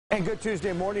And good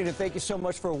Tuesday morning, and thank you so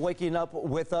much for waking up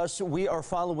with us. We are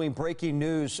following breaking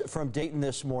news from Dayton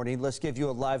this morning. Let's give you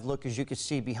a live look, as you can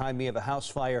see behind me, of a house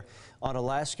fire on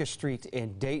Alaska Street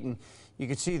in Dayton. You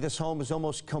can see this home is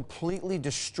almost completely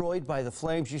destroyed by the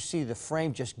flames. You see the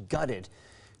frame just gutted.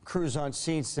 Crews on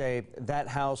scene say that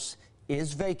house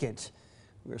is vacant.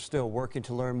 We're still working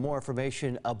to learn more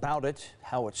information about it,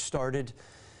 how it started.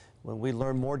 When we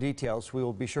learn more details, we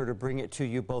will be sure to bring it to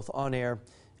you both on air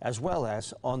as well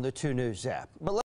as on the 2 News app. But